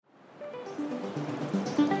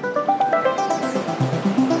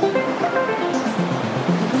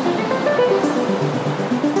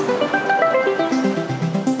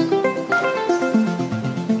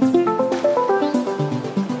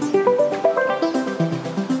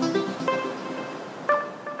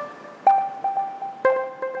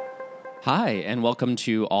Hi, and welcome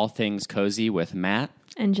to All Things Cozy with Matt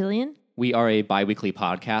and Jillian. We are a bi-weekly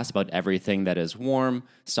podcast about everything that is warm,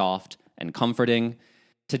 soft, and comforting.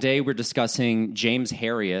 Today we're discussing James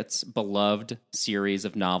Herriot's beloved series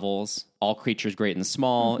of novels. All Creatures Great and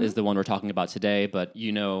Small is the one we're talking about today, but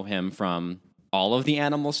you know him from all of the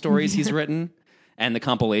animal stories he's written and the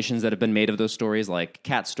compilations that have been made of those stories, like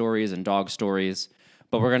cat stories and dog stories.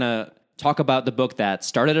 But we're going to talk about the book that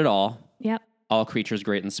started it all, Yep. All Creatures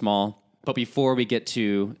Great and Small. But before we get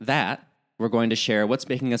to that, we're going to share what's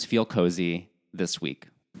making us feel cozy this week.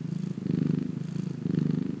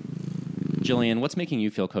 Jillian, what's making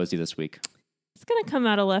you feel cozy this week? It's going to come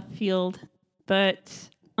out of left field, but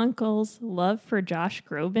Uncle's love for Josh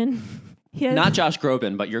Groban. Not Josh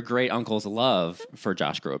Groban, but your great uncle's love for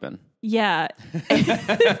Josh Groban. Yeah.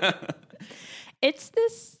 It's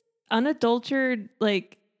this unadulterated,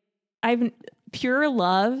 pure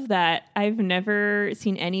love that I've never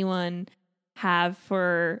seen anyone have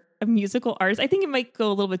for a musical artist. I think it might go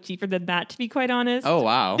a little bit deeper than that, to be quite honest. Oh,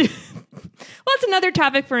 wow. Well, it's another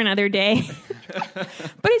topic for another day.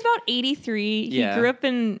 But he's about 83. Yeah. He grew up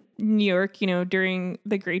in New York, during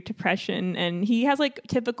the Great Depression, and he has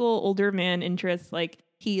typical older man interests.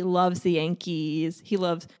 He loves the Yankees. He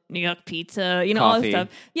loves New York pizza, all this stuff.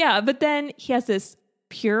 Yeah, but then he has this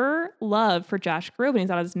pure love for Josh Groban.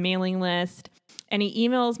 He's on his mailing list, and he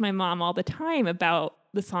emails my mom all the time about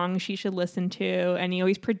the songs she should listen to, and he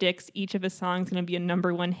always predicts each of his songs going to be a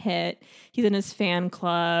number one hit. He's in his fan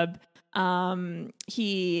club.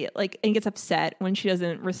 He and gets upset when she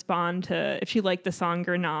doesn't respond to if she liked the song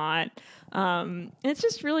or not. And it's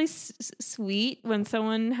just really sweet when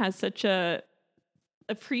someone has such a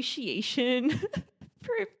appreciation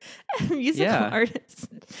for musical artists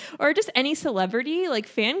or just any celebrity.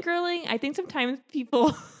 Fangirling, I think sometimes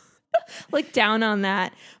people down on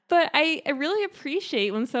that, but I really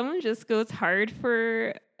appreciate when someone just goes hard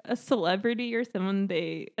for a celebrity or someone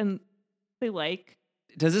they like.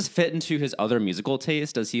 Does this fit into his other musical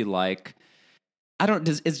taste? Does he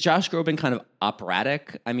is Josh Groban kind of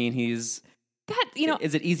operatic? I mean, he's that,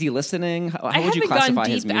 is it easy listening? How would you classify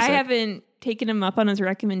his music? I haven't taken him up on his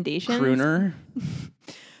recommendations. Crooner?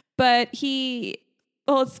 But I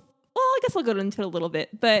guess I'll go into it a little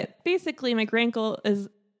bit. But basically, my granduncle is,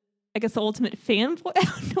 I guess, the ultimate fan. I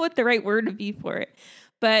don't know what the right word would be for it.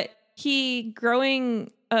 But he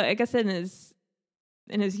growing, I guess, in his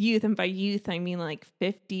youth, and by youth I mean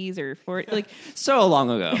 50s or 40s, so long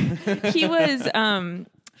ago. He was,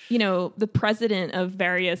 the president of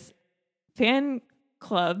various fan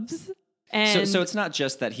clubs. And so it's not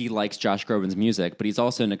just that he likes Josh Groban's music, but he's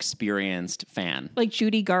also an experienced fan. Like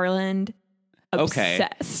Judy Garland. Obsessed.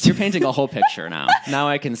 Okay. You're painting a whole picture now. Now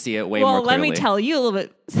I can see it way more clearly. Well, let me tell you a little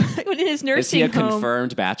bit. In his nursing home. Is he a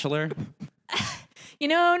confirmed bachelor?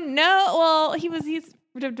 No. Well, he's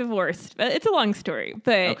divorced, but it's a long story.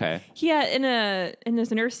 But okay. He had in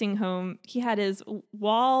his nursing home, he had his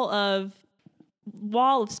wall of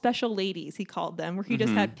special ladies, he called them, where he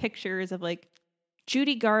just had pictures of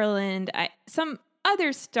Judy Garland, some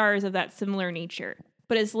other stars of that similar nature.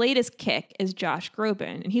 But his latest kick is Josh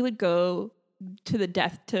Groban, and he would go to the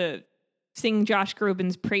death to sing Josh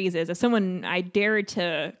Groban's praises. As someone I dared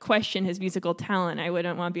to question his musical talent, I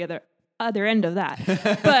wouldn't want to be other end of that.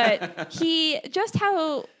 But he just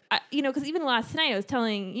how because even last night I was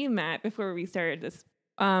telling you, Matt, before we started this,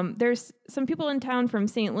 there's some people in town from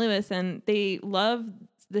St. Louis, and they love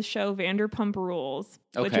the show Vanderpump Rules.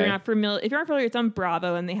 Okay. Which you're not familiar. If you're not familiar, it's on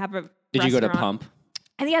Bravo, and they have a Did you go to Pump?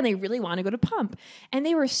 And yeah, they really want to go to Pump. And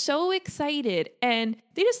they were so excited. And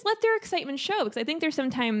they just let their excitement show. Because I think there's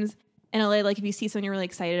sometimes in LA, if you see someone you're really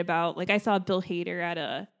excited about, I saw Bill Hader at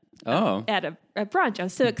a brunch. I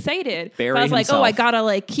was so excited. Barry but I was himself. I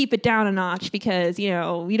gotta keep it down a notch because, we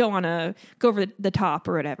don't want to go over the top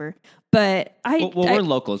or whatever. But we're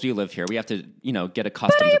locals. We live here. We have to, get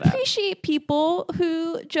accustomed to that. But I appreciate people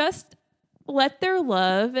who just let their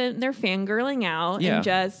love and their fangirling out and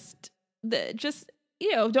just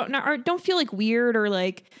don't feel weird or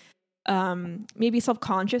maybe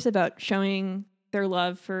self-conscious about showing their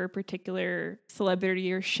love for a particular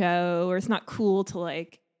celebrity or show, or it's not cool to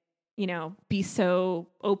be so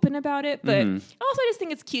open about it. But also I just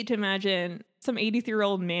think it's cute to imagine some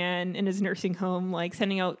 83-year-old man in his nursing home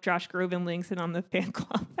sending out Josh Groban links and on the fan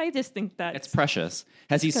club. I just think that it's precious.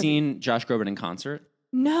 Has he seen Josh Groban in concert?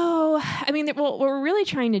 No. I mean, what we're really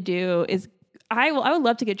trying to do is I would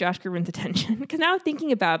love to get Josh Groban's attention, because now I'm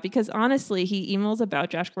thinking about, because honestly, he emails about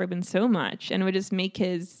Josh Groban so much, and it would just make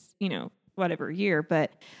his, whatever year.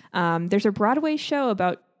 But there's a Broadway show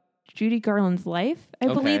about Judy Garland's life, I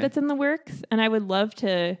believe, that's in the works, and I would love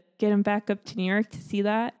to get him back up to New York to see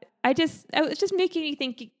that. was just making me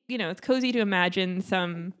think, it's cozy to imagine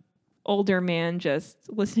some older man just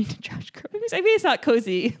listening to Josh Groban. I mean, it's not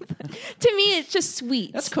cozy. To me, it's just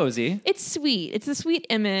sweet. That's cozy. It's sweet. It's a sweet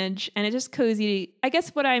image, and it's just cozy. I guess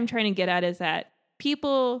what I'm trying to get at is that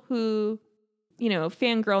people who,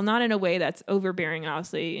 fangirl, not in a way that's overbearing,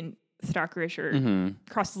 obviously, and stalkerish or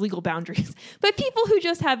crosses legal boundaries, but people who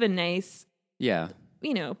just have a nice,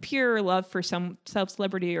 pure love for some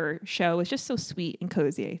celebrity or show is just so sweet and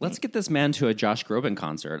cozy. I think. Let's get this man to a Josh Groban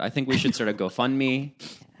concert. I think we should start a GoFundMe.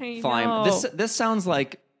 This sounds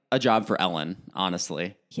like a job for Ellen,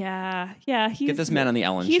 honestly. Yeah. Get this man on the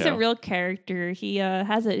Ellen show. He's a real character. He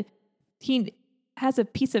has a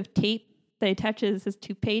piece of tape that attaches his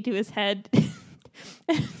toupee to his head.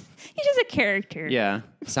 He's just a character. Yeah,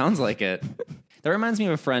 sounds like it. That reminds me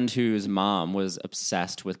of a friend whose mom was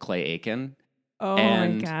obsessed with Clay Aiken. Oh, my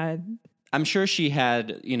God. I'm sure she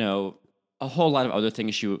had, a whole lot of other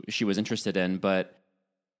things she was interested in, but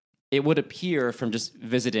it would appear from just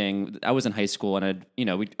visiting. I was in high school, and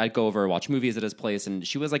I'd go over and watch movies at his place, and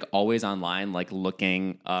she was like always online, like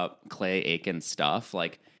looking up Clay Aiken stuff,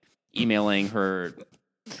 like emailing her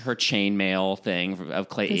chain mail thing of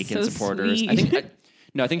Clay Aiken supporters. Sweet.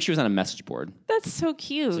 I think she was on a message board. That's so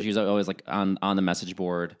cute. So she was always like on the message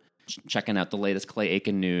board, checking out the latest Clay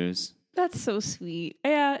Aiken news. That's so sweet.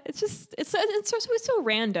 Yeah, it's so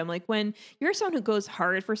random. Like when you're someone who goes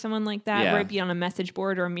hard for someone like that, whether it be on a message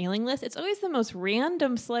board or a mailing list, it's always the most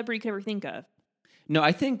random celebrity you could ever think of. No,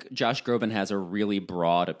 I think Josh Groban has a really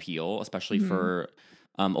broad appeal, especially for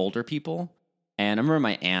older people. And I remember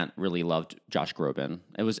my aunt really loved Josh Groban.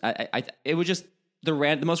 It was just the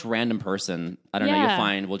most random person I don't know you'll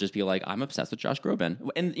find will just be like, I'm obsessed with Josh Groban,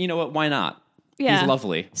 and you know what? Why not? Yeah. He's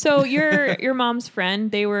lovely. So your mom's friend,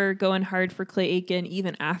 they were going hard for Clay Aiken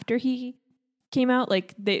even after he came out.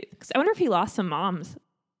 Like I wonder if he lost some moms.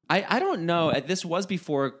 I don't know. This was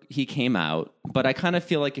before he came out, but I kind of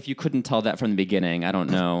feel like if you couldn't tell that from the beginning, I don't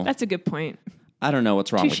know. That's a good point. I don't know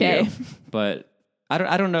what's wrong with you, but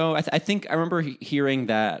I don't know. I think I remember hearing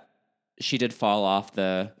that she did fall off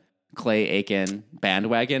the Clay Aiken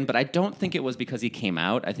bandwagon, but I don't think it was because he came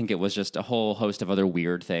out. I think it was just a whole host of other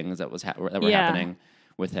weird things that were happening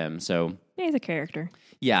with him. So he's a character.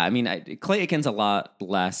 Yeah, I mean, Clay Aiken's a lot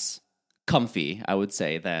less comfy, I would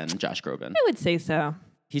say, than Josh Groban. I would say so.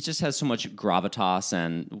 He just has so much gravitas,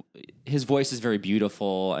 and his voice is very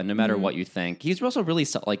beautiful. And no matter what you think, he's also really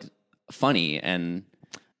like funny. And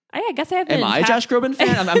I guess I have. Am I a Josh Groban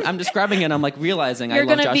fan? I'm describing it. And I'm like realizing I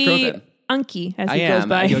love Josh Groban. Unky as he goes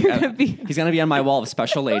by. He's going to be on my wall of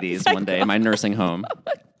special ladies one day in my nursing home.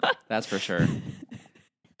 That's for sure.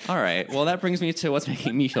 All right. Well, that brings me to what's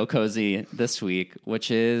making me feel cozy this week,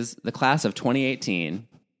 which is the class of 2018.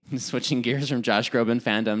 Switching gears from Josh Groban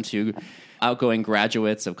fandom to outgoing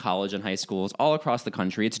graduates of college and high schools all across the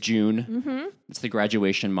country. It's June. Mm-hmm. It's the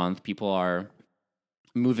graduation month. People are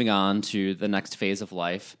moving on to the next phase of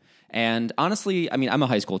life. And honestly, I mean, I'm a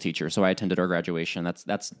high school teacher, so I attended our graduation.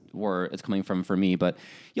 That's where it's coming from for me. But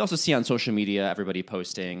you also see on social media everybody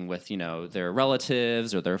posting with, their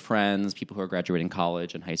relatives or their friends, people who are graduating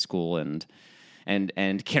college and high school and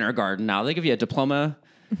kindergarten. Now they give you a diploma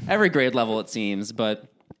every grade level, it seems. But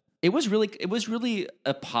it was really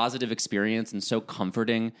a positive experience and so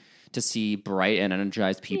comforting to see bright and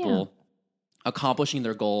energized people accomplishing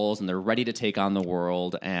their goals, and they're ready to take on the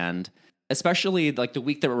world. And especially like the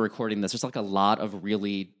week that we're recording this, there's like a lot of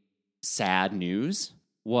really sad news.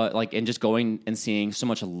 And just going and seeing so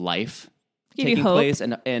much life taking place.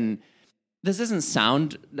 And this doesn't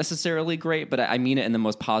sound necessarily great, but I mean it in the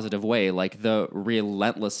most positive way. Like the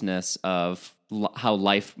relentlessness of how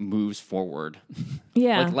life moves forward.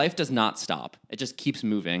 Yeah. Like life does not stop. It just keeps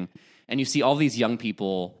moving. And you see all these young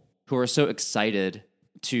people who are so excited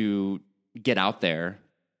to get out there.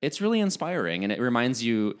 It's really inspiring. And it reminds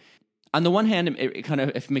you, on the one hand,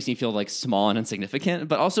 it makes me feel like small and insignificant,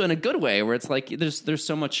 but also in a good way where it's like there's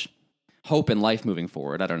so much hope in life moving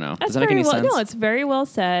forward. I don't know. Does that make any sense? No, it's very well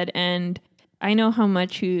said. And I know how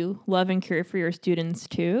much you love and care for your students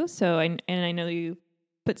too. So I know you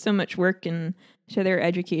put so much work into their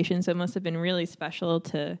education. So it must have been really special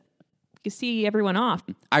to see everyone off.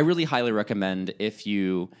 I really highly recommend, if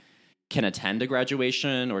you can attend a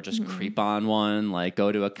graduation or just creep on one, like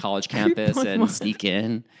go to a college campus and sneak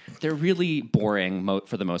in. They're really boring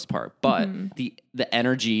for the most part, but the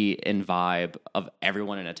energy and vibe of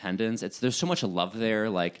everyone in attendance, there's so much love there.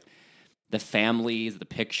 Like the families, the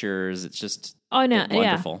pictures, it's just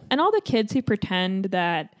wonderful. Yeah. And all the kids who pretend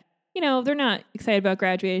that they're not excited about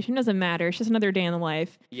graduation. It doesn't matter. It's just another day in the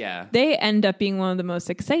life. Yeah. They end up being one of the most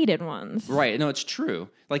excited ones. Right. No, it's true.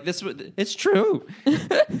 Like it's true.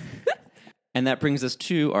 And that brings us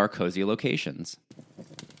to our cozy locations.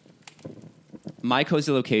 My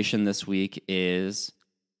cozy location this week is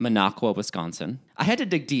Minocqua, Wisconsin. I had to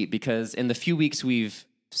dig deep because in the few weeks we've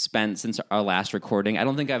spent since our last recording, I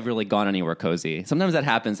don't think I've really gone anywhere cozy. Sometimes that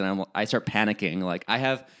happens and I start panicking. Like I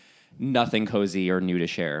have nothing cozy or new to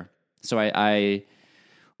share. So I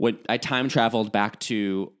time traveled back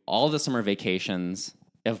to all the summer vacations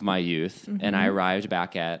of my youth, and I arrived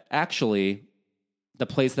back at actually the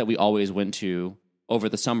place that we always went to over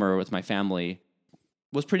the summer with my family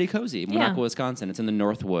was pretty cozy. Minocqua, Wisconsin. It's in the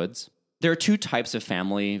North Woods. There are two types of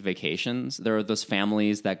family vacations. There are those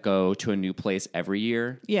families that go to a new place every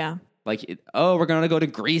year. Yeah. Like, we're going to go to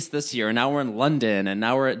Greece this year, and now we're in London, and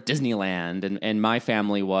now we're at Disneyland. And my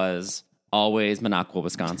family was always Minocqua,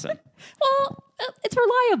 Wisconsin. Well, it's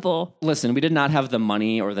reliable. Listen, we did not have the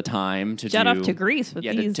money or the time to jet off to Greece with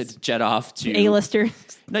these to jet off to A-listers.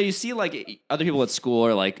 No, you see, like, other people at school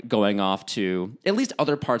are, like, going off to at least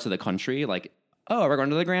other parts of the country, like, we're going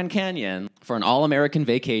to the Grand Canyon for an all-American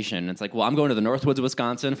vacation. It's like, well, I'm going to the Northwoods of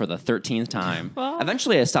Wisconsin for the 13th time. Well,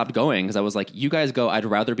 eventually, I stopped going because I was like, you guys go. I'd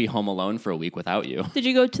rather be home alone for a week without you. Did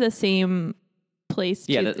you go to the same place?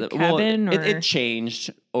 Yeah, the cabin? Well, it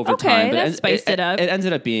changed over time. But that spiced it up. It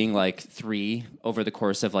ended up being like 3 over the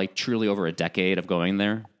course of like truly over a decade of going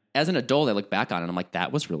there. As an adult, I look back on it and I'm like,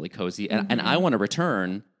 that was really cozy. And I want to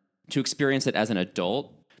return to experience it as an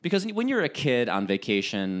adult. Because when you're a kid on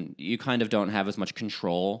vacation, you kind of don't have as much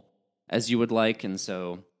control as you would like. And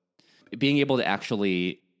so being able to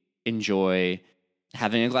actually enjoy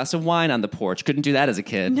having a glass of wine on the porch, couldn't do that as a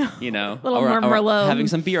kid, no. Or having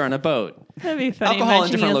some beer on a boat. That'd be funny. Alcohol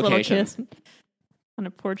in different locations. On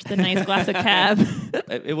a porch with a nice glass of cab.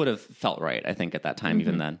 It would have felt right, I think, at that time,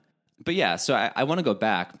 even then. But yeah, so I want to go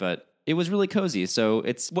back, but it was really cozy. So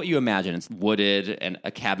it's what you imagine. It's wooded and a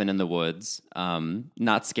cabin in the woods.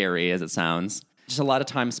 Not scary as it sounds. Just a lot of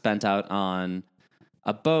time spent out on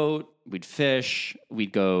a boat. We'd fish.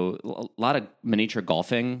 We'd go a lot of miniature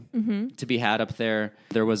golfing to be had up there.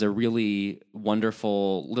 There was a really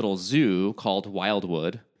wonderful little zoo called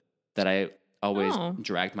Wildwood that I always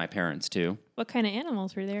dragged my parents to. What kind of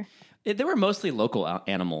animals were there? They were mostly local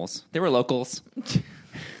animals. They were locals.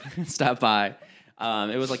 Stop by.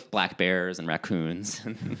 It was like black bears and raccoons.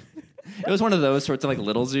 It was one of those sorts of like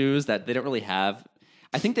little zoos that they don't really have.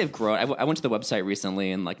 I think they've grown. I went to the website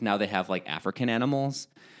recently and like now they have like African animals.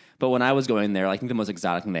 But when I was going there, I think the most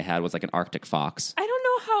exotic thing they had was like an Arctic fox. I don't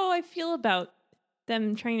know how I feel about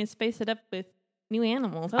them trying to spice it up with new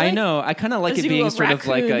animals. I know. I kind of like it being sort of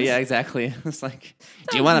like, yeah, exactly. It's like,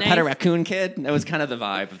 do you want to pet a raccoon, kid? That was kind of the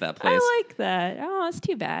vibe of that place. I like that. Oh, that's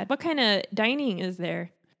too bad. What kind of dining is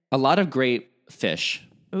there? A lot of great fish.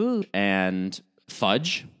 Ooh. And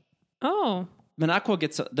fudge. Oh. Minocqua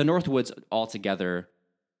gets, the Northwoods altogether,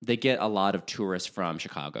 they get a lot of tourists from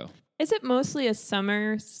Chicago. Is it mostly a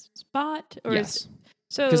summer spot? Or yes.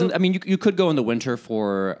 Because, I mean, you could go in the winter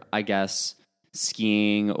for, I guess,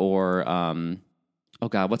 skiing or, oh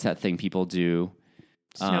God, what's that thing people do?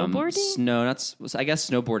 Snowboarding? I guess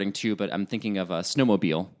snowboarding too, but I'm thinking of a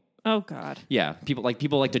snowmobile. Oh God. Yeah, people like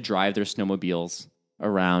to drive their snowmobiles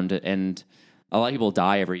around, and a lot of people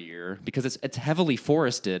die every year because it's heavily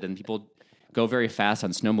forested and people go very fast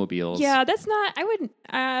on snowmobiles. Yeah, that's not, I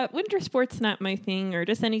wouldn't, winter sports not my thing, or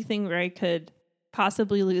just anything where I could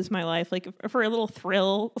possibly lose my life, like for a little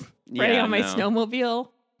thrill riding on my snowmobile.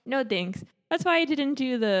 No thanks. That's why I didn't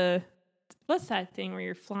do what's that thing where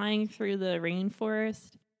you're flying through the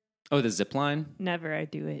rainforest? Oh, the zip line? Never, I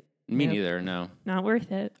do it. Me neither, no. Not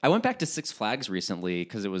worth it. I went back to Six Flags recently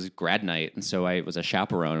because it was grad night, and so I was a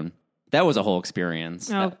chaperone. That was a whole experience.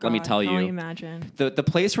 Let me tell you. Can you imagine? The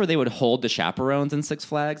place where they would hold the chaperones in Six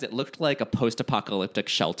Flags, it looked like a post-apocalyptic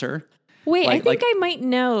shelter. Wait, I think I might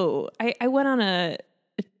know. I went on a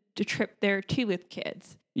trip there too with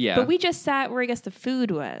kids. Yeah. But we just sat where I guess the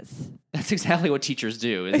food was. That's exactly what teachers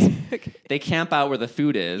do. Is they camp out where the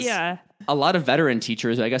food is. Yeah. A lot of veteran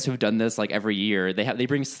teachers, I guess, who've done this like every year, they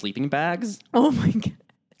bring sleeping bags. Oh my God.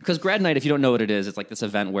 Because grad night, if you don't know what it is, it's like this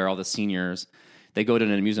event where all the seniors, they go to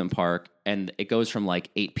an amusement park and it goes from like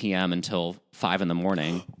 8 p.m. until 5 in the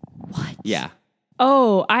morning. What? Yeah.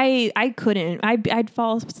 Oh, I couldn't. I'd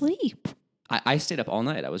fall asleep. I stayed up all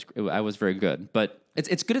night. I was very good. But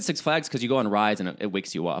it's good at Six Flags because you go on rides and it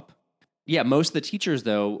wakes you up. Yeah, most of the teachers,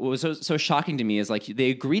 though, what was so shocking to me is like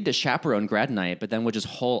they agreed to chaperone grad night, but then would just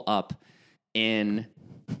hole up in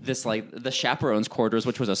this like the chaperones quarters,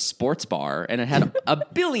 which was a sports bar, and it had a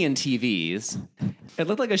billion TVs. It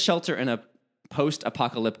looked like a shelter in a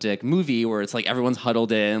post-apocalyptic movie where it's like everyone's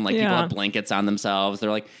huddled in, like people have blankets on themselves. They're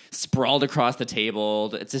like sprawled across the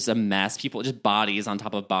table. It's just a mess. People, just bodies on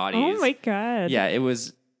top of bodies. Oh my God. Yeah, it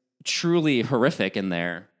was truly horrific in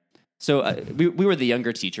there. So we were the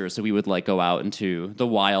younger teachers, so we would like go out into the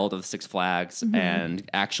wild of Six Flags and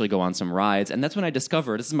actually go on some rides. And that's when I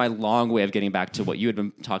discovered, this is my long way of getting back to what you had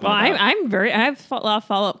been talking about. I have a lot of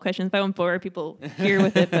follow-up questions, but I won't bore people here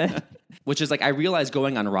with it. But which is like, I realized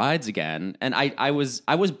going on rides again, and I was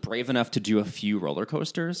brave enough to do a few roller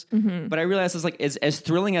coasters, but I realized it's like, as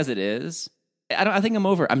thrilling as it is, I think I'm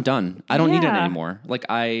over. I'm done. I don't need it anymore. Like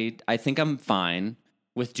I think I'm fine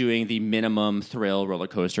with doing the minimum thrill roller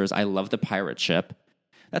coasters. I love the pirate ship.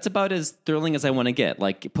 That's about as thrilling as I want to get.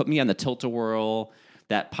 Like, put me on the Tilt-A-Whirl,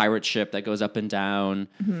 that pirate ship that goes up and down.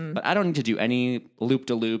 But I don't need to do any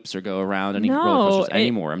loop-de-loops or go around any roller coasters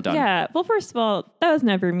anymore. I'm done. Yeah. Well, first of all, that was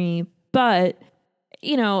never me. But,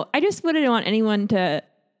 you know, I just wouldn't want anyone to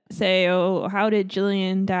say, oh, how did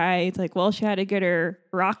Jillian die? It's like, well, she had to get her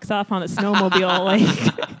rocks off on a snowmobile.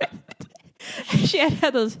 Like... She had to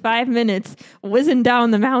have those 5 minutes whizzing down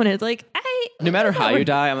the mountain. It's like, no matter how you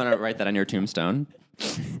die, I'm going to write that on your tombstone.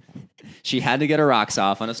 She had to get her rocks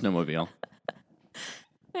off on a snowmobile.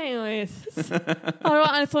 Anyways, I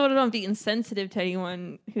don't want to be insensitive to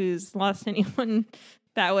anyone who's lost anyone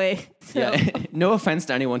that way. So. Yeah, no offense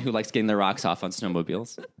to anyone who likes getting their rocks off on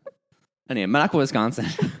snowmobiles. Anyway, Minocqua, Wisconsin.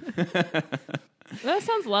 That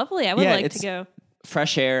sounds lovely. I would like to go.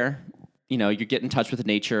 Fresh air. You know, you get in touch with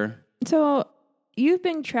nature. So you've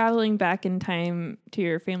been traveling back in time to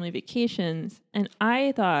your family vacations, and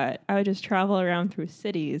I thought I would just travel around through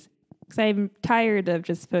cities because I'm tired of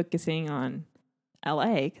just focusing on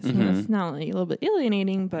LA because it's not only a little bit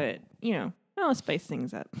alienating, but, you know, I want to spice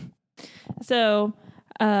things up. So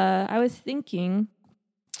I was thinking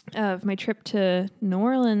of my trip to New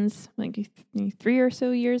Orleans like 3 or so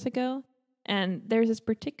years ago, and there's this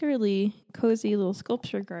particularly cozy little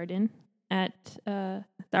sculpture garden at the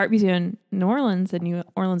Art Museum in New Orleans, the New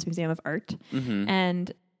Orleans Museum of Art. And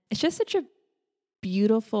it's just such a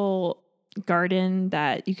beautiful garden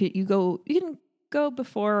that you can go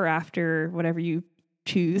before or after, whatever you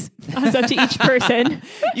choose. It's up to each person.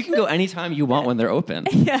 You can go anytime you want when they're open.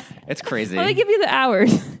 Yeah. It's crazy. Well, they give you the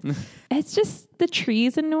hours. It's just the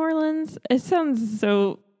trees in New Orleans. It sounds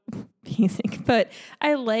so basic, but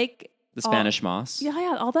I like the Spanish moss.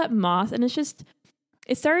 Yeah, all that moss. And it's just...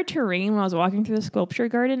 It started to rain when I was walking through the sculpture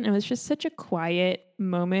garden. It was just such a quiet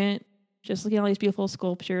moment, just looking at all these beautiful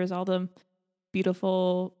sculptures, all the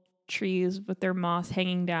beautiful trees with their moss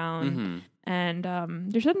hanging down. And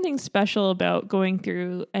there's something special about going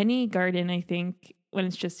through any garden, I think, when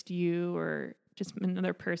it's just you or just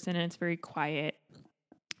another person and it's very quiet.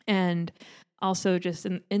 And also just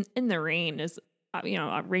in the rain is, you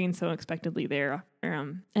know, rain so unexpectedly there.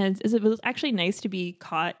 And it was actually nice to be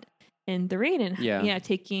caught in the rain and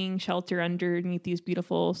taking shelter underneath these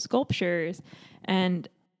beautiful sculptures. And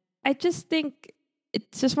I just think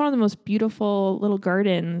it's just one of the most beautiful little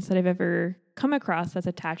gardens that I've ever come across that's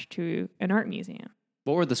attached to an art museum.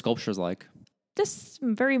 What were the sculptures like? Just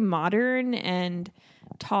very modern and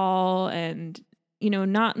tall and, you know,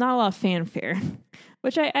 not a lot of fanfare,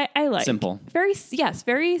 which I like. Simple. Very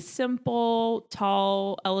simple,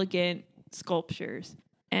 tall, elegant sculptures.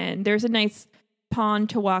 And there's a nice pond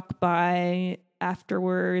to walk by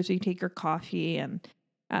afterwards. You take your coffee, and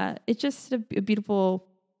it's just a beautiful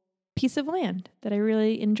piece of land that I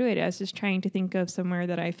really enjoyed. I was just trying to think of somewhere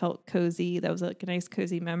that I felt cozy. That was like a nice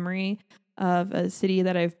cozy memory of a city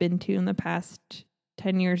that I've been to in the past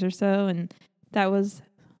 10 years or so, and that's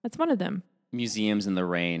one of them. Museums in the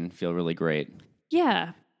rain feel really great.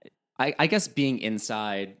 Yeah. I guess being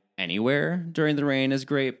inside anywhere during the rain is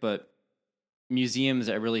great, but museums,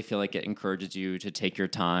 I really feel like it encourages you to take your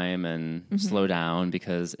time and slow down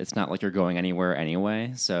because it's not like you're going anywhere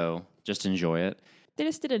anyway. So just enjoy it. They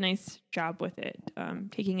just did a nice job with it,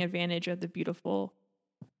 taking advantage of the beautiful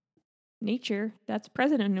nature that's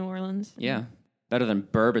present in New Orleans. Yeah. Better than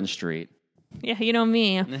Bourbon Street. Yeah, you know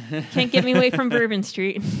me. Can't get me away from Bourbon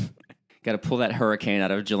Street. Got to pull that hurricane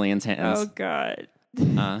out of Jillian's hands. Oh, God.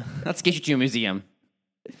 Let's get you to a museum.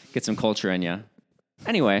 Get some culture in you.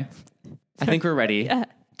 Anyway, I think we're ready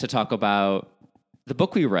to talk about the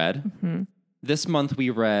book we read. This month we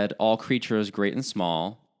read All Creatures Great and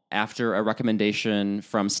Small after a recommendation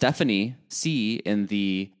from Stephanie C. in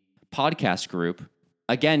the podcast group.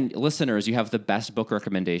 Again, listeners, you have the best book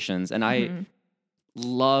recommendations. And I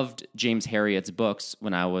loved James Herriot's books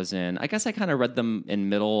when I was I guess I kind of read them in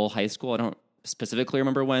middle high school. I don't specifically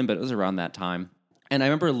remember when, but it was around that time. And I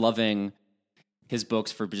remember loving his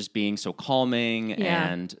books for just being so calming.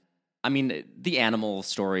 And I mean, the animal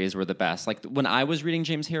stories were the best. Like when I was reading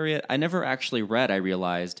James Herriot, I never actually read, I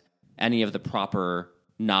realized, any of the proper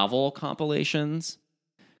novel compilations.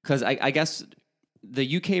 Because I guess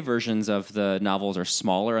the UK versions of the novels are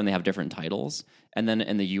smaller and they have different titles. And then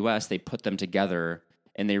in the US, they put them together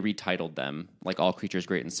and they retitled them, like All Creatures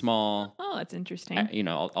Great and Small. Oh, that's interesting. You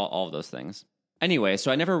know, all of those things. Anyway,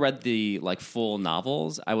 so I never read the like full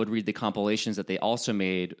novels. I would read the compilations that they also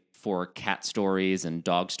made for cat stories and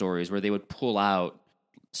dog stories, where they would pull out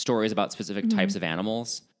stories about specific types of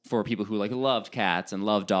animals for people who like loved cats and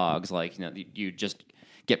loved dogs. Like, you know, you just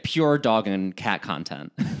get pure dog and cat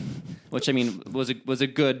content, which I mean was a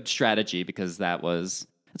good strategy because that's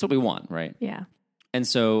what we want, right? Yeah. And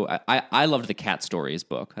so I loved the cat stories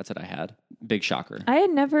book. That's what I had. Big shocker. I had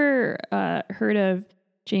never heard of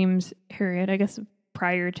James Herriot, I guess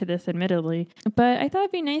prior to this, admittedly. But I thought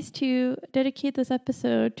it'd be nice to dedicate this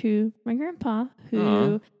episode to my grandpa,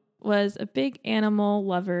 who was a big animal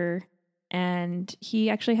lover. And he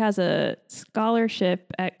actually has a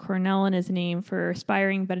scholarship at Cornell in his name for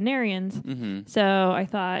aspiring veterinarians. Mm-hmm. So I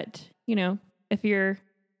thought, you know, if you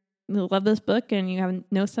love this book and you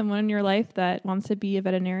know someone in your life that wants to be a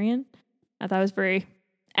veterinarian, I thought it was very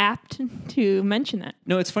apt to mention that.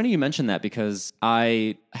 No, it's funny you mentioned that because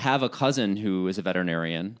I have a cousin who is a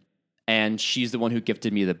veterinarian and she's the one who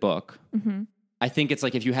gifted me the book. Mm-hmm. I think it's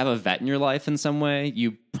like if you have a vet in your life in some way,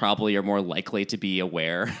 you probably are more likely to be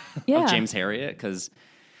aware of James Herriot because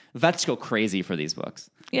vets go crazy for these books.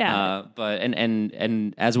 Yeah. But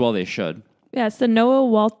and as well they should. Yeah, it's the Noah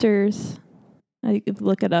Walters. You could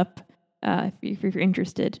look it up if you're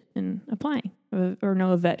interested in applying or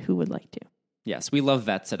know a vet who would like to. Yes, we love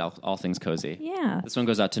vets at All Things Cozy. Yeah. This one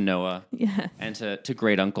goes out to Noah. Yeah. And to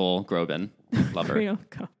great uncle Groban. Love her. Great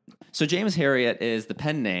uncle. So James Herriot is the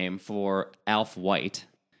pen name for Alf White,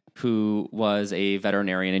 who was a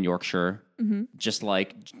veterinarian in Yorkshire, just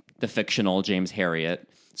like the fictional James Herriot.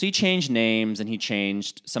 So he changed names and he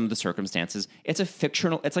changed some of the circumstances. It's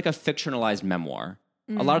like a fictionalized memoir.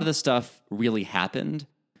 A lot of the stuff really happened,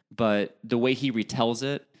 but the way he retells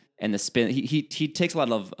it and the spin, he takes a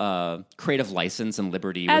lot of creative license and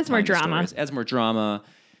liberty. Adds more drama. Adds more drama,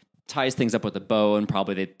 ties things up with a bow and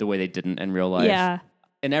probably the way they didn't in real life. Yeah.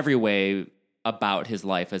 In every way about his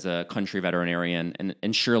life as a country veterinarian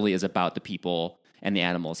and surely is about the people and the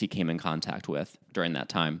animals he came in contact with during that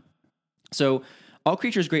time. So All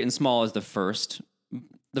Creatures Great and Small is the first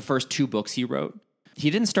 2 books he wrote.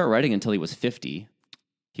 He didn't start writing until he was 50.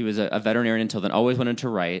 He was a veterinarian until then, always wanted to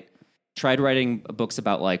write, tried writing books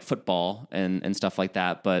about like football and stuff like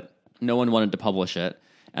that, but no one wanted to publish it.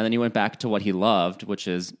 And then he went back to what he loved, which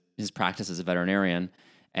is his practice as a veterinarian.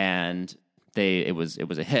 And it was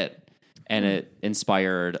a hit. And it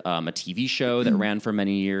inspired a TV show that ran for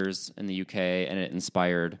many years in the UK, and it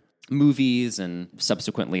inspired movies and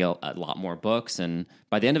subsequently a lot more books. And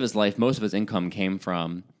by the end of his life, most of his income came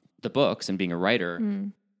from the books and being a writer,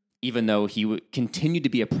 even though he continued to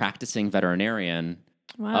be a practicing veterinarian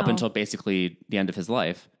up until basically the end of his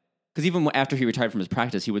life. Because even after he retired from his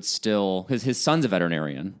practice, he would still, because his son's a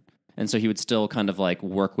veterinarian, and so he would still kind of like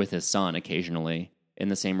work with his son occasionally in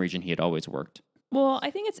the same region he had always worked. Well,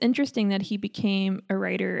 I think it's interesting that he became a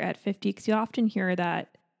writer at 50, because you often hear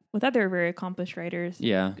that with other very accomplished writers.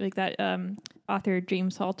 Yeah. Like that author,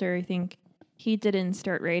 James Salter, I think he didn't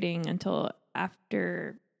start writing until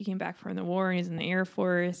after he came back from the war and he's in the Air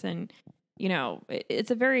Force. And, you know,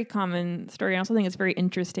 it's a very common story. I also think it's very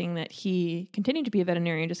interesting that he continued to be a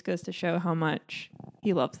veterinarian. Just goes to show how much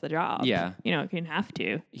he loves the job. Yeah. You know, he didn't have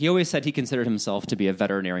to. He always said he considered himself to be a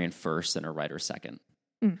veterinarian first and a writer second.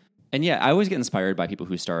 And yeah, I always get inspired by people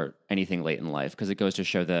who start anything late in life because it goes to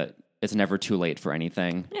show that it's never too late for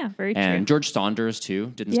anything. Yeah, very true. And George Saunders,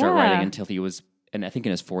 too, didn't start writing until he was, I think,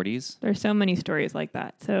 in his 40s. There's so many stories like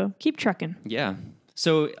that. So keep trucking. Yeah.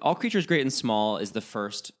 So All Creatures Great and Small is the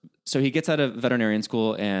first. So he gets out of veterinarian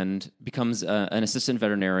school and becomes an assistant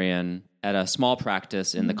veterinarian at a small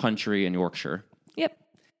practice in the country in Yorkshire. Yep.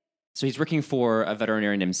 So he's working for a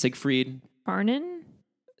veterinarian named Siegfried Farnan?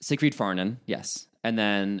 Siegfried Farnan, yes. And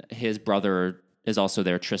then his brother is also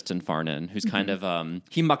there, Tristan Farnan, who's kind of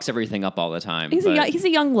he mucks everything up all the time. He's a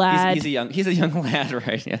young lad. He's a young lad,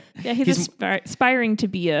 right? Yeah. Yeah, he's aspiring to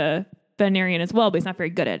be a veterinarian as well, but he's not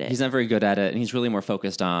very good at it. He's not very good at it, and he's really more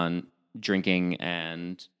focused on drinking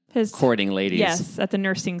and courting ladies. Yes, at the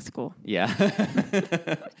nursing school. Yeah.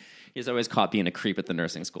 He's always caught being a creep at the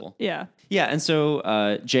nursing school. Yeah. Yeah, and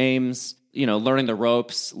so James learning the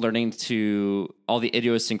ropes, learning to all the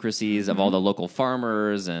idiosyncrasies of all the local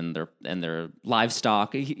farmers and their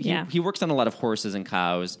livestock. He works on a lot of horses and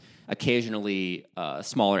cows, occasionally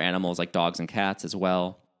smaller animals like dogs and cats as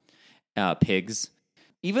well, pigs.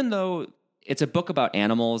 Even though it's a book about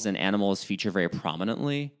animals and animals feature very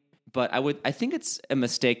prominently, but I think it's a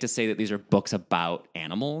mistake to say that these are books about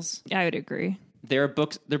animals. I would agree. They're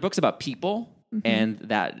books about people and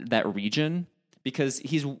that region, because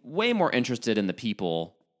he's way more interested in the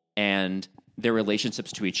people and their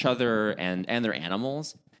relationships to each other and their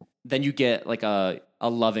animals than you get like a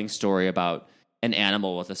loving story about an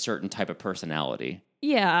animal with a certain type of personality.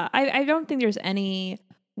 Yeah, I don't think there's any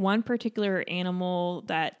one particular animal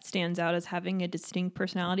that stands out as having a distinct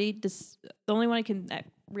personality. The only one that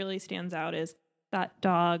really stands out is that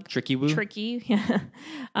dog, Tricky Woo. Tricky, yeah,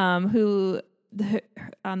 who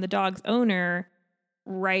the dog's owner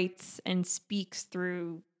writes and speaks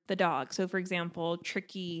through the dog. So, for example,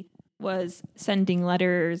 Tricky was sending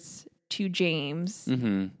letters to James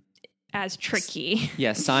as Tricky.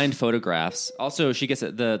 Yeah, signed photographs. Also, she gets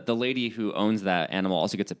the lady who owns that animal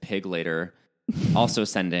also gets a pig later, also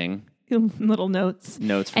sending little notes from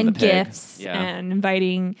and the pig. Gifts and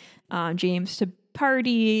inviting James to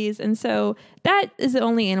parties. And so that is the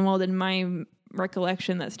only animal that in my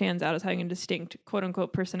recollection that stands out as having a distinct quote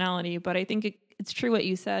unquote personality. But I think it's true what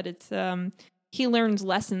you said. It's he learns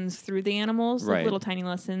lessons through the animals, like little tiny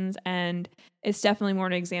lessons, and it's definitely more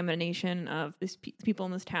an examination of these people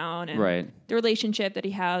in this town and the relationship that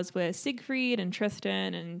he has with Siegfried and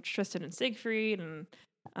Tristan and Siegfried. And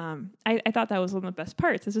I thought that was one of the best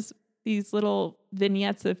parts. It's just these little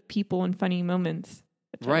vignettes of people and funny moments.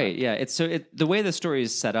 Right. Yeah. It's the way the story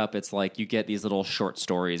is set up, it's like you get these little short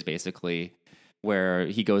stories basically where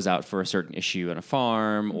he goes out for a certain issue on a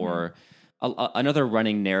farm or another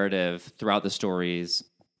running narrative throughout the stories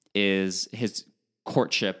is his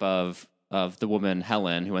courtship of the woman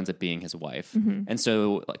Helen, who ends up being his wife. And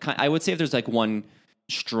so I would say if there's like one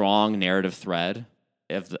strong narrative thread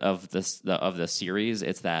of the series,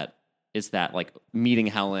 it's that like meeting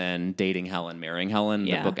Helen, dating Helen, marrying Helen.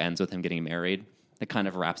 The book ends with him getting married. It kind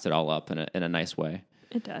of wraps it all up in a nice way.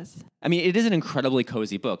 It does. I mean, it is an incredibly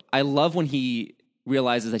cozy book. I love when he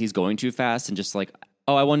realizes that he's going too fast and just like,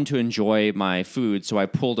 oh, I wanted to enjoy my food, so I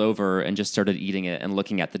pulled over and just started eating it and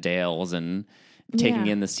looking at the dales and taking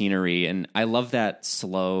in the scenery. And I love that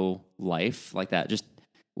slow life, like that, just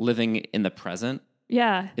living in the present.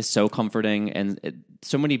 Yeah. Is so comforting, and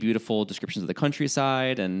so many beautiful descriptions of the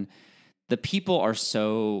countryside, and the people are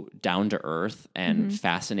so down to earth and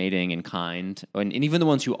fascinating and kind. And even the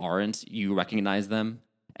ones who aren't, you recognize them,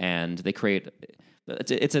 and they create,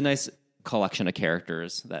 it's a nice collection of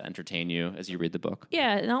characters that entertain you as you read the book.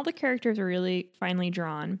 Yeah, and all the characters are really finely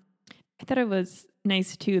drawn. I thought it was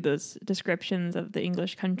nice too, those descriptions of the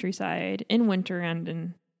English countryside in winter and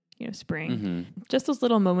in spring. Just those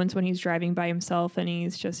little moments when he's driving by himself and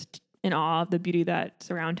he's just in awe of the beauty that's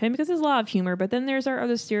around him, because there's a lot of humor, but then there's our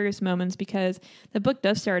other serious moments, because the book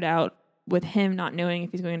does start out with him not knowing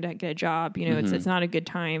if he's going to get a job. It's not a good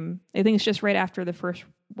time. I think it's just right after the First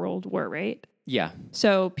World War, right? Yeah.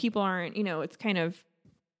 So people aren't, it's kind of,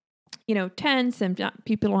 tense, and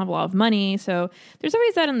people don't have a lot of money. So there's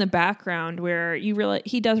always that in the background where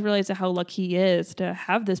he does realize how lucky he is to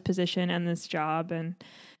have this position and this job and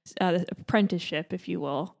this apprenticeship, if you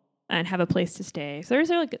will, and have a place to stay. So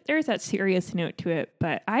there's that serious note to it.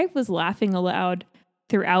 But I was laughing aloud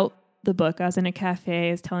throughout the book. I was in a cafe,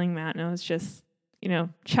 I was telling Matt, and I was just,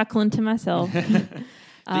 chuckling to myself.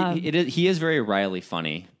 He is very wryly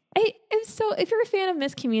funny. So if you're a fan of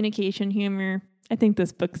miscommunication humor, I think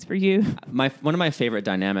this book's for you. One of my favorite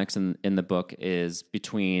dynamics in the book is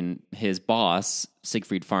between his boss,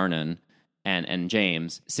 Siegfried Farnan, and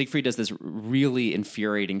James. Siegfried does this really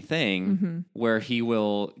infuriating thing where he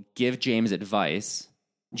will give James advice.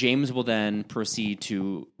 James will then proceed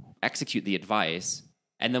to execute the advice.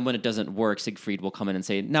 And then when it doesn't work, Siegfried will come in and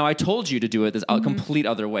say, "Now I told you to do it this complete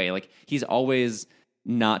other way." Like, he's always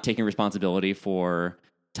not taking responsibility for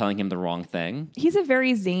telling him the wrong thing. He's a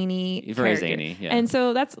very zany character. Zany, yeah. And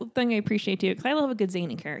so that's the thing I appreciate too, because I love a good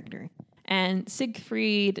zany character. And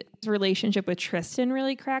Siegfried's relationship with Tristan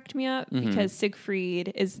really cracked me up, because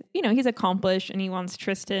Siegfried is, he's accomplished and he wants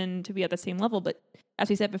Tristan to be at the same level. But as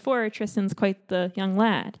we said before, Tristan's quite the young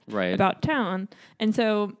lad about town. And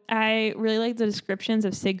so I really like the descriptions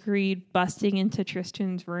of Siegfried busting into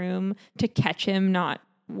Tristan's room to catch him not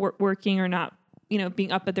working or not,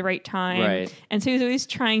 being up at the right time. Right. And so he was always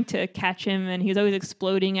trying to catch him, and he was always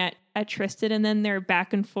exploding at Tristan. And then their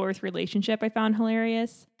back and forth relationship I found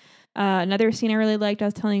hilarious. Another scene I really liked, I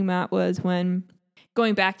was telling Matt, was when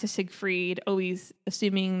going back to Siegfried, always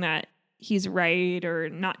assuming that he's right or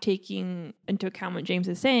not taking into account what James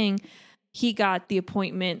is saying, he got the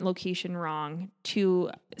appointment location wrong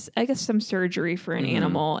to, I guess, some surgery for an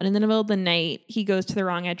animal. And in the middle of the night, he goes to the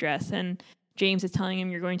wrong address, and James is telling him,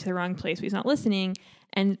 you're going to the wrong place, but he's not listening.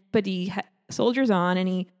 But he soldiers on, and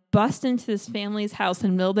he busts into this family's house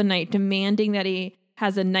in the middle of the night, demanding that he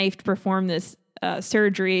has a knife to perform this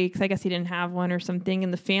surgery, because I guess he didn't have one or something.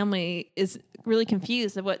 And the family is really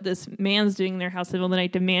confused of what this man's doing in their house in the middle of the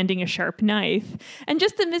night, demanding a sharp knife. And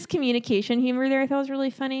just the miscommunication humor there I thought was really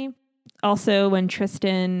funny. Also, when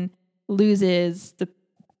Tristan loses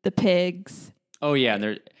the pigs. Oh,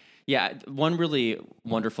 yeah. One really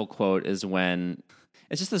wonderful quote is when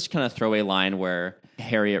it's just this kind of throwaway line where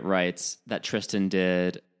Harriet writes that Tristan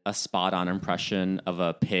did a spot-on impression of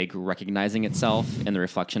a pig recognizing itself in the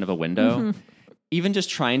reflection of a window. Even just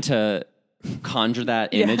trying to conjure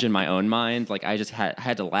that image in my own mind, like I just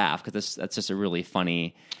had to laugh because that's just a really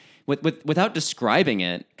funny, without describing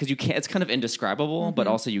it, because you can't. It's kind of indescribable, but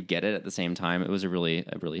also you get it at the same time. It was a really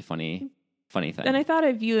funny thing. And I thought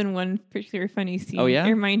of you in one particular funny scene. Oh yeah, it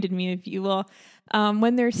reminded me of you. Well,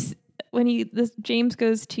 when James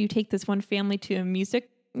goes to take this one family to a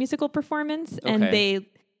musical performance,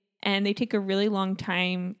 and they take a really long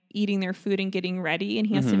time eating their food and getting ready, and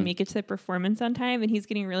he has to make it to the performance on time, and he's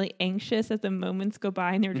getting really anxious as the moments go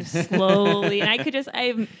by, and they're just slowly. And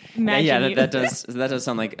I imagine that does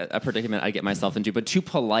sound like a predicament I get myself into, but too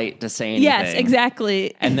polite to say anything. Yes,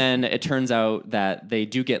 exactly. And then it turns out that they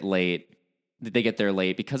do get late. They get there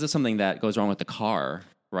late because of something that goes wrong with the car,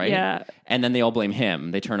 right? Yeah. And then they all blame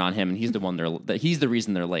him. They turn on him, and he's the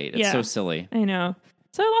reason they're late. It's so silly. I know.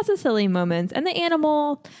 So lots of silly moments. And the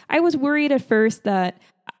animal, I was worried at first that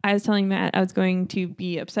I was telling Matt I was going to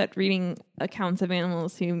be upset reading accounts of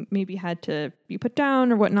animals who maybe had to be put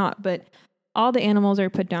down or whatnot. But all the animals are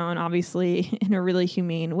put down, obviously, in a really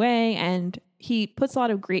humane way. And he puts a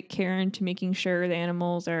lot of great care into making sure the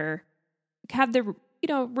animals have the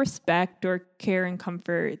respect or care and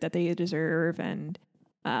comfort that they deserve. And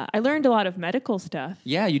I learned a lot of medical stuff.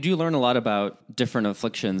 Yeah, you do learn a lot about different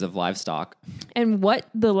afflictions of livestock. And what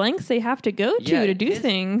the lengths they have to go to do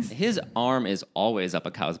things. His arm is always up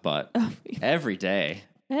a cow's butt. Every day.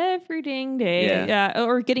 Every dang day. Yeah.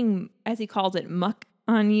 Or getting, as he calls it, muck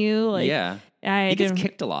on you. Like, yeah. He gets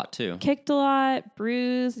kicked a lot, too. Kicked a lot,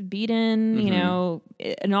 bruised, beaten,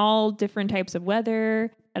 in all different types of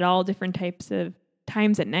weather, at all different types of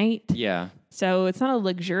times at night. Yeah. So it's not a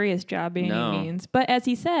luxurious job by any means. But as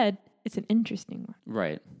he said, it's an interesting one.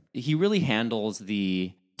 Right. He really handles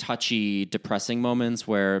the touchy, depressing moments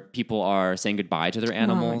where people are saying goodbye to their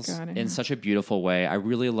animals in such a beautiful way. I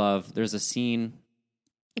really love, there's a scene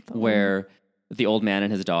where the old man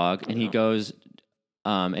and his dog, and he goes,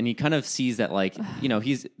 and he kind of sees that, like,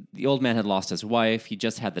 the old man had lost his wife. He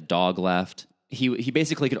just had the dog left. He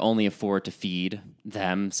basically could only afford to feed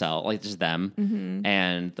themselves, like just them.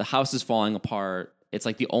 And the house is falling apart. It's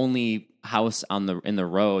like the only house in the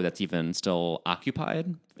row that's even still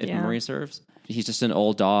occupied, if memory serves. He's just an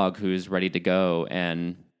old dog who's ready to go,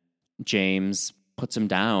 and James puts him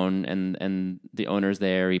down, and the owner's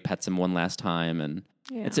there. He pets him one last time, and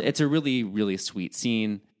it's a really, really sweet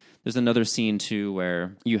scene. There's another scene too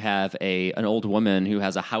where you have an old woman who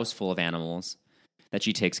has a house full of animals that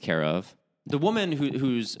she takes care of. The woman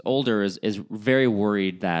who's older is very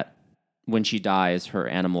worried that when she dies, her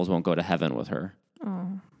animals won't go to heaven with her.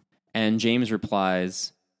 Oh. And James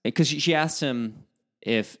replies, because she asks him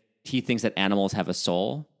if he thinks that animals have a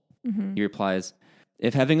soul. He replies,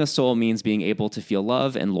 if having a soul means being able to feel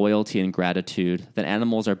love and loyalty and gratitude, then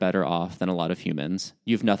animals are better off than a lot of humans.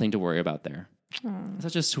 You have nothing to worry about there.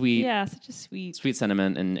 Such a sweet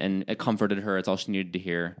sentiment, and it comforted her. It's all she needed to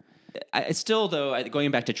hear.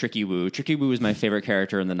 Going back to Tricky Woo is my favorite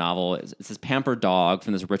character in the novel. It's this pampered dog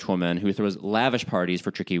from this rich woman who throws lavish parties for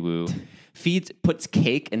Tricky Woo, puts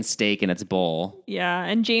cake and steak in its bowl. Yeah,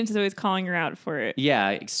 and James is always calling her out for it.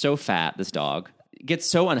 Yeah, it's so fat, this dog. It gets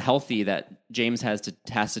so unhealthy that James has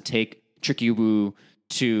to take Tricky Woo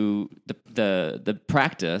to the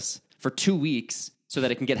practice for 2 weeks so that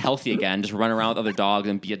it can get healthy again, just run around with other dogs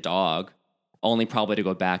and be a dog, only probably to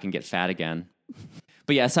go back and get fat again.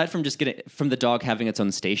 But yeah, aside from just from the dog having its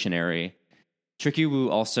own stationery, Tricky Woo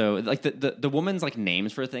also, like the woman's like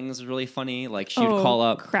names for things is really funny. Like she would call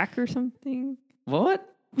up Crack or something. What?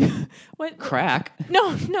 What? Crack?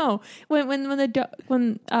 No. When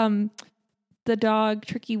the dog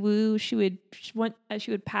Tricky Woo, she would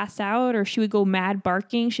pass out or she would go mad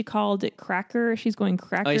barking. She called it Cracker. She's going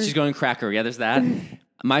Cracker. Oh, she's going Cracker. Yeah, there's that.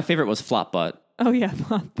 My favorite was Flop Butt. Oh yeah,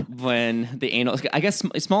 Flop. When the anal, I guess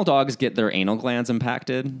small dogs get their anal glands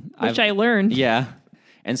impacted. Which I learned. Yeah.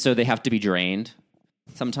 And so they have to be drained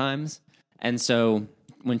sometimes. And so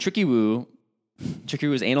when Tricky Woo's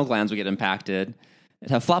anal glands would get impacted,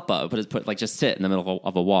 it'd have flop butt, but just sit in the middle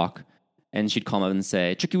of a walk. And she'd call him up and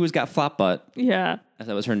say, Tricky Woo's got flop butt. Yeah.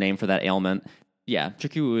 That was her name for that ailment. Yeah,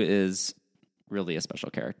 Tricky Woo is really a special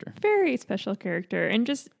character. Very special character. And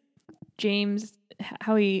just James,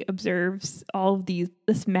 how he observes all of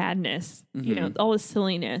this madness, all this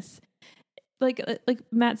silliness. Like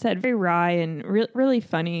Matt said, very wry and really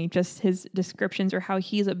funny, just his descriptions or how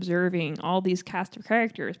he's observing all these cast of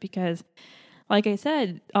characters. Because, like I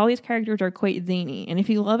said, all these characters are quite zany. And if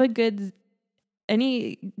you love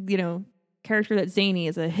any character that's zany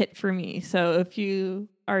is a hit for me. So if you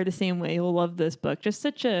are the same way, you'll love this book. Just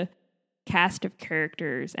such a cast of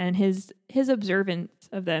characters, and his observance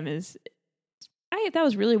of them that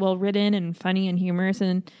was really well written and funny and humorous.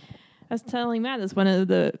 And I was telling Matt, it's one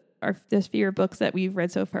of our favorite books that we've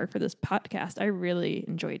read so far for this podcast. I really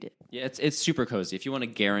enjoyed it. Yeah, it's super cozy. If you want a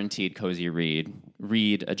guaranteed cozy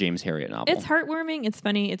read a James Herriot novel. It's heartwarming. It's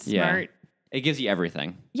funny. It's smart. It gives you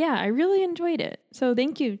everything. Yeah, I really enjoyed it. So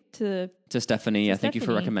thank you to Stephanie. Thank you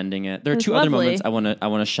for recommending it. There are two other moments I want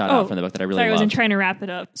to shout out from the book that I really loved. I wasn't trying to wrap it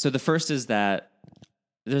up. So the first is that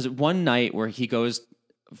there's one night where he goes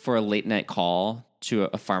for a late night call to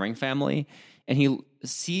a farming family, and he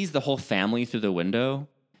sees the whole family through the window,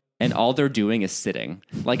 and all they're doing is sitting.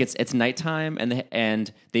 Like it's nighttime,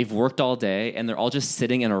 and they've worked all day, and they're all just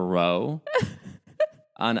sitting in a row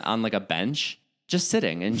on like a bench. Just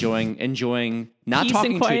sitting, enjoying, not peace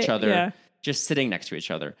talking to each other, yeah. Just sitting next to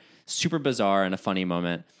each other. Super bizarre and a funny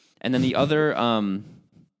moment. And then the other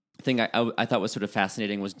thing I thought was sort of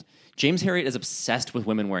fascinating was James Herriot is obsessed with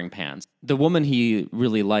women wearing pants. The woman he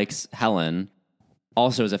really likes, Helen,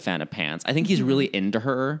 also is a fan of pants. I think he's really into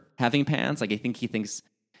her having pants. Like I think he thinks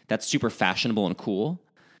that's super fashionable and cool.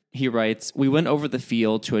 He writes, "We went over the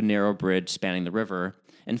field to a narrow bridge spanning the river,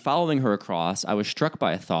 and following her across, I was struck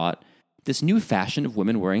by a thought. This new fashion of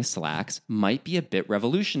women wearing slacks might be a bit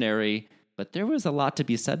revolutionary, but there was a lot to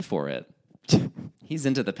be said for it." He's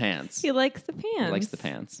into the pants. He likes the pants. He likes the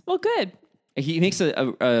pants. Well, good. He makes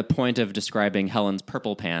a point of describing Helen's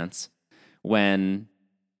purple pants when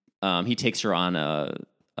he takes her on a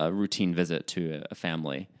routine visit to a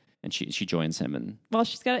family, and she joins him. And well,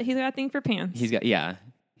 he's got a thing for pants. He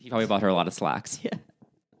probably bought her a lot of slacks. Yeah.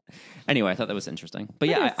 Anyway, I thought that was interesting. But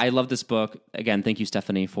yeah, I love this book. Again, thank you,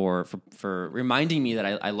 Stephanie, for reminding me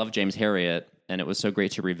that I love James Herriot, and it was so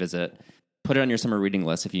great to revisit. Put it on your summer reading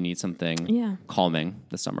list if you need something calming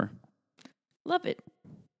this summer. Love it.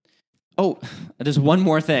 Oh, there's one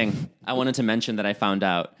more thing I wanted to mention that I found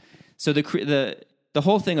out. So the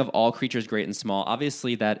whole thing of all creatures great and small,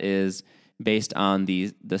 obviously that is based on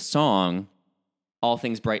the song All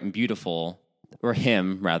Things Bright and Beautiful, or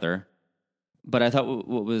hymn, rather. But I thought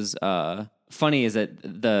what was funny is that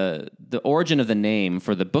the origin of the name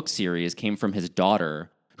for the book series came from his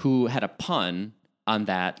daughter, who had a pun on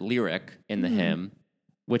that lyric in the hymn,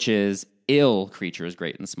 which is "ill creatures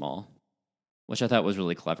great and small," which I thought was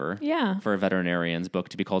really clever. Yeah, for a veterinarian's book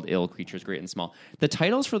to be called "Ill Creatures Great and Small." The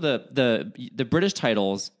titles for the British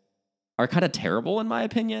titles are kind of terrible in my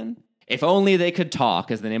opinion. If Only They Could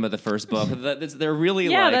Talk is the name of the first book. They're really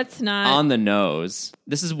that's not on the nose.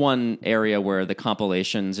 This is one area where the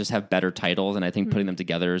compilations just have better titles, and I think putting them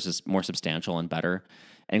together is just more substantial and better.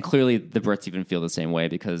 And clearly the Brits even feel the same way,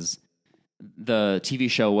 because the TV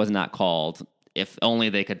show was not called If Only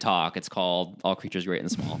They Could Talk. It's called All Creatures Great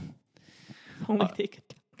and Small. Only they could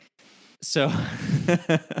talk. So,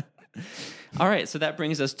 all right. So that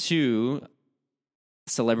brings us to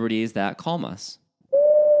celebrities that calm us.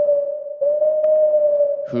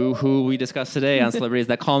 Who we discussed today on celebrities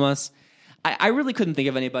that calm us. I really couldn't think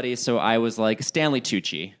of anybody, so I was like, Stanley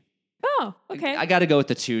Tucci. Oh, okay. I got to go with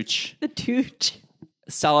the Tooch. The Tooch.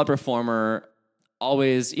 Solid performer.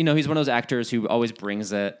 Always, he's one of those actors who always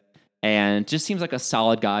brings it, and just seems like a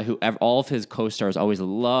solid guy who all of his co-stars always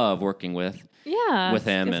love working with. Yeah. With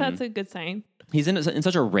him. And that's a good sign. He's in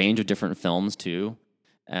such a range of different films, too.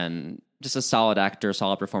 And just a solid actor,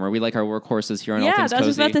 solid performer. We like our workhorses here on All Things Cozy. Yeah, that's what I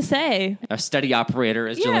was about to say. A steady operator,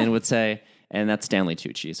 as Jillian would say. And that's Stanley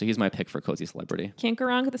Tucci. So he's my pick for Cozy Celebrity. Can't go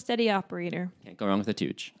wrong with a steady operator. Can't go wrong with a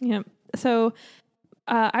Tooch. Yep. So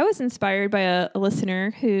I was inspired by a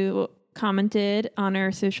listener who commented on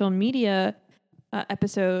our social media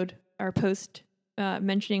episode, our post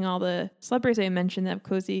mentioning all the celebrities I mentioned that have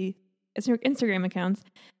Cozy Instagram accounts.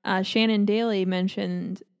 Shannon Daly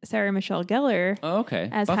mentioned Sarah Michelle Gellar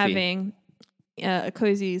as Buffy. Having a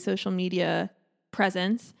Cozy social media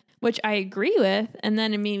presence. which I agree with. And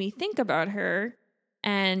then it made me think about her,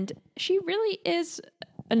 and she really is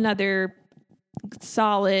another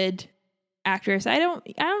solid actress. I don't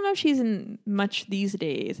know if she's in much these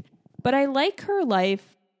days, but I like her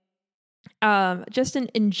life just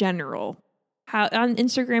in general. How on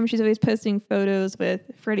Instagram she's always posting photos with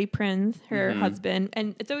Freddie Prinze, her husband,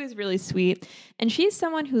 and it's always really sweet. And she's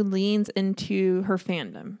someone who leans into her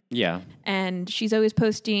fandom. Yeah. And she's always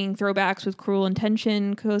posting throwbacks with Cruel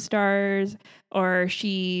Intention co-stars, or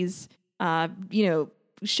she's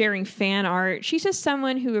sharing fan art. She's just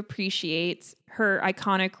someone who appreciates her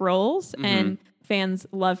iconic roles, and fans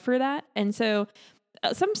love for that. And so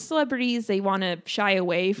some celebrities, they want to shy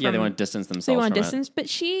away from... Yeah, they want to distance themselves. They want distance, but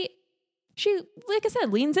she, like I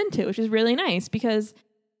said, leans into it, which is really nice, because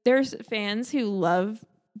there's fans who love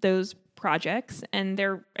those projects and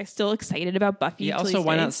they're still excited about Buffy. Yeah, also,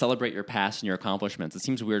 why not celebrate your past and your accomplishments? It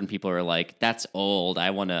seems weird when people are like, that's old. I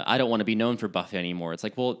don't want to be known for Buffy anymore. It's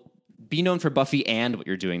like, well, be known for Buffy and what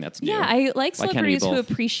you're doing that's new. Yeah, I like celebrities who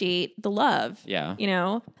appreciate the love. Yeah.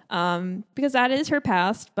 Because that is her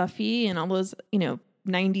past, Buffy and all those,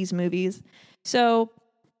 90s movies. So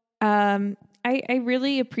I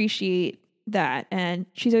really appreciate that. And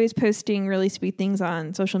she's always posting really sweet things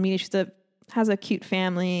on social media. She has a cute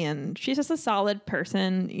family, and she's just a solid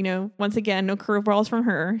person. Once again, no curveballs from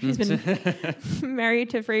her. She's been married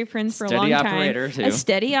to Freddie Prinze for a long time. Operator too. A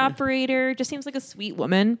steady operator. Just seems like a sweet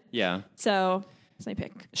woman. Yeah. So that's my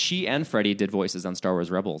pick. She and Freddie did voices on Star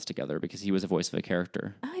Wars Rebels together because he was a voice of a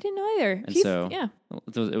character. I didn't know either.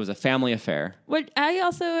 It was a family affair. What I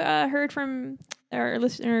also heard from our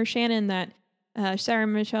listener Shannon that Sarah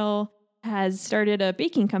Michelle has started a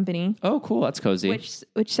baking company. Oh, cool! That's cozy.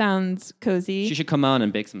 Which sounds cozy. She should come on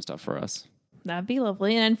and bake some stuff for us. That'd be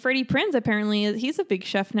lovely. And then Freddie Prinze, apparently, he's a big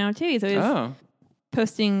chef now too. He's always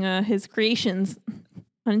posting his creations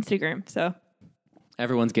on Instagram. So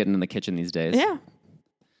everyone's getting in the kitchen these days. Yeah.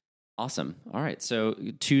 Awesome. All right. So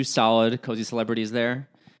 2 solid, cozy celebrities there.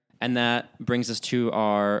 And that brings us to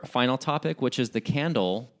our final topic, which is the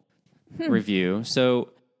candle review. So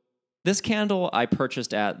this candle I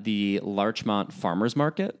purchased at the Larchmont Farmers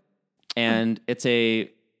Market. And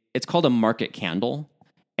it's called a market candle.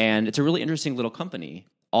 And it's a really interesting little company.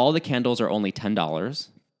 All the candles are only $10.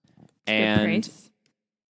 And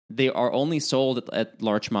they are only sold at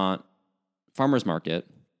Larchmont Farmers Market.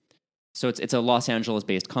 So it's a Los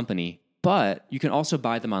Angeles-based company, but you can also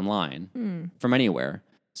buy them online from anywhere.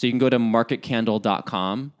 So you can go to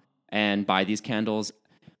marketcandle.com and buy these candles.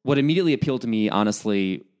 What immediately appealed to me,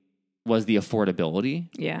 honestly, was the affordability.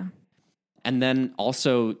 Yeah. And then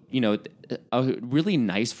also, a really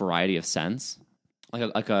nice variety of scents,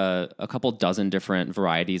 like a couple dozen different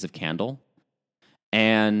varieties of candle.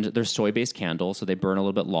 And they're soy-based candles, so they burn a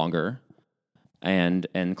little bit longer and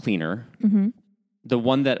cleaner. Mm-hmm. The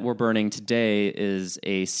one that we're burning today is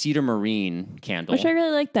a cedar marine candle. Which I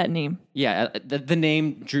really like that name. Yeah, the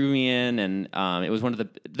name drew me in, and it was one of the...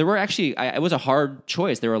 There were actually... it was a hard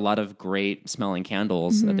choice. There were a lot of great smelling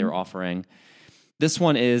candles that they were offering. This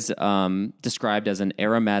one is described as an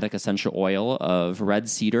aromatic essential oil of red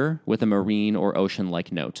cedar with a marine or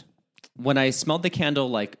ocean-like note. When I smelled the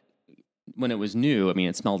candle, when it was new,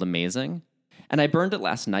 it smelled amazing. And I burned it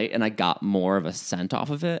last night, and I got more of a scent off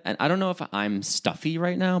of it. And I don't know if I'm stuffy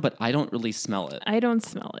right now, but I don't really smell it. I don't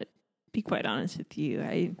smell it. Be quite honest with you.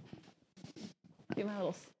 I give my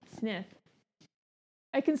little sniff.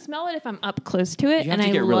 I can smell it if I'm up close to it. You have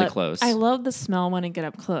to get really close. I love the smell when I get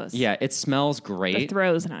up close. Yeah, it smells great. The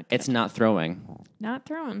throw's not good. It's not throwing. Not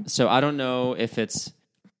throwing. So I don't know if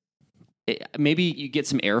maybe you get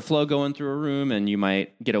some airflow going through a room and you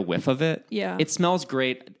might get a whiff of it. Yeah. It smells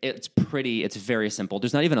great. It's pretty. It's very simple.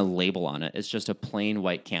 There's not even a label on it. It's just a plain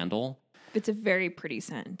white candle. It's a very pretty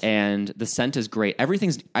scent. And the scent is great. I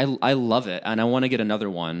love it, and I want to get another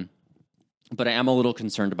one. But I am a little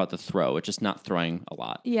concerned about the throw. It's just not throwing a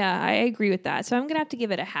lot. Yeah, I agree with that. So I'm going to have to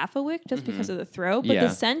give it a half a wick just because of the throw. But the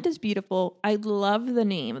scent is beautiful. I love the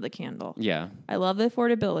name of the candle. Yeah. I love the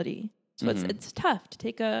affordability. So it's tough to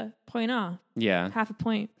take a point off. Yeah. Half a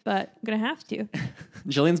point, but I'm going to have to.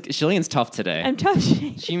 Jillian's tough today. I'm tough.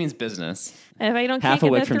 She means business. And if I don't half a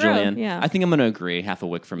wick from throw, Jillian. Yeah. I think I'm going to agree. Half a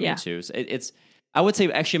wick from me too. So I would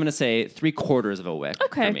say, actually, I'm going to say 3/4 of a wick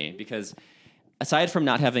for me, because aside from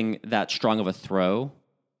not having that strong of a throw,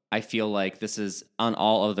 I feel like this is, on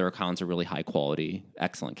all other accounts, a really high quality,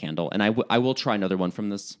 excellent candle. And I will try another one from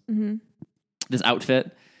this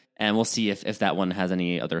outfit, and we'll see if that one has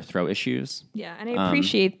any other throw issues. Yeah, and I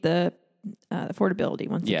appreciate the affordability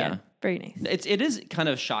once again. Very nice. It is kind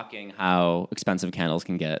of shocking how expensive candles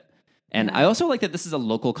can get And I also like that this is a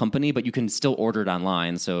local company, but you can still order it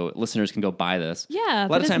online, so listeners can go buy this. Yeah, a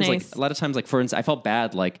lot of times, nice. like for instance, I felt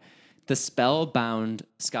bad. Like the Spellbound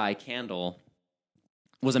Sky candle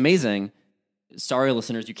was amazing. Sorry,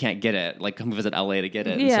 listeners, you can't get it. Like, come visit LA to get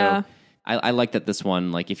it. Yeah. And so I like that this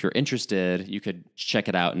one. Like, if you're interested, you could check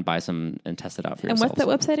it out and buy some and test it out for yourself. And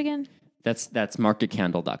what's that website again? That's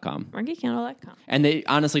marketcandle.com. Marketcandle.com. And they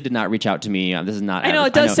honestly did not reach out to me. This is not. I know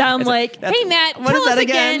it does sound like, hey Matt, what tell is us that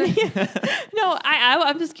again? No,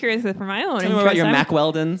 I'm just curious for my own. Tell me about your Mac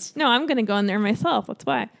Weldons. No, I'm going to go in there myself. That's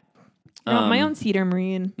why. I want my own Cedar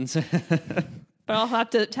Marine. But I'll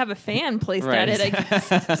have to have a fan placed at it, I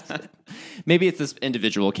guess. Maybe it's this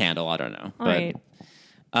individual candle. I don't know. All right.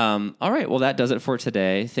 All right. Well, that does it for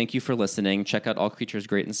today. Thank you for listening. Check out All Creatures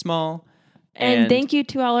Great and Small. And thank you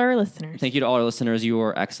to all our listeners. Thank you to all our listeners. You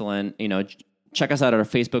are excellent. Check us out at our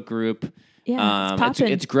Facebook group. Yeah, it's popping.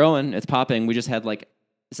 It's growing. It's popping. We just had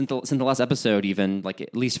since the last episode, even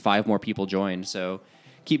at least 5 more people joined. So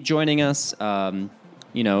keep joining us.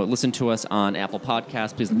 Listen to us on Apple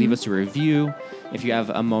Podcasts. Please leave us a review if you have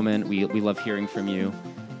a moment. We love hearing from you.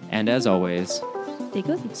 And as always, stay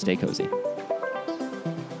cozy. Stay cozy.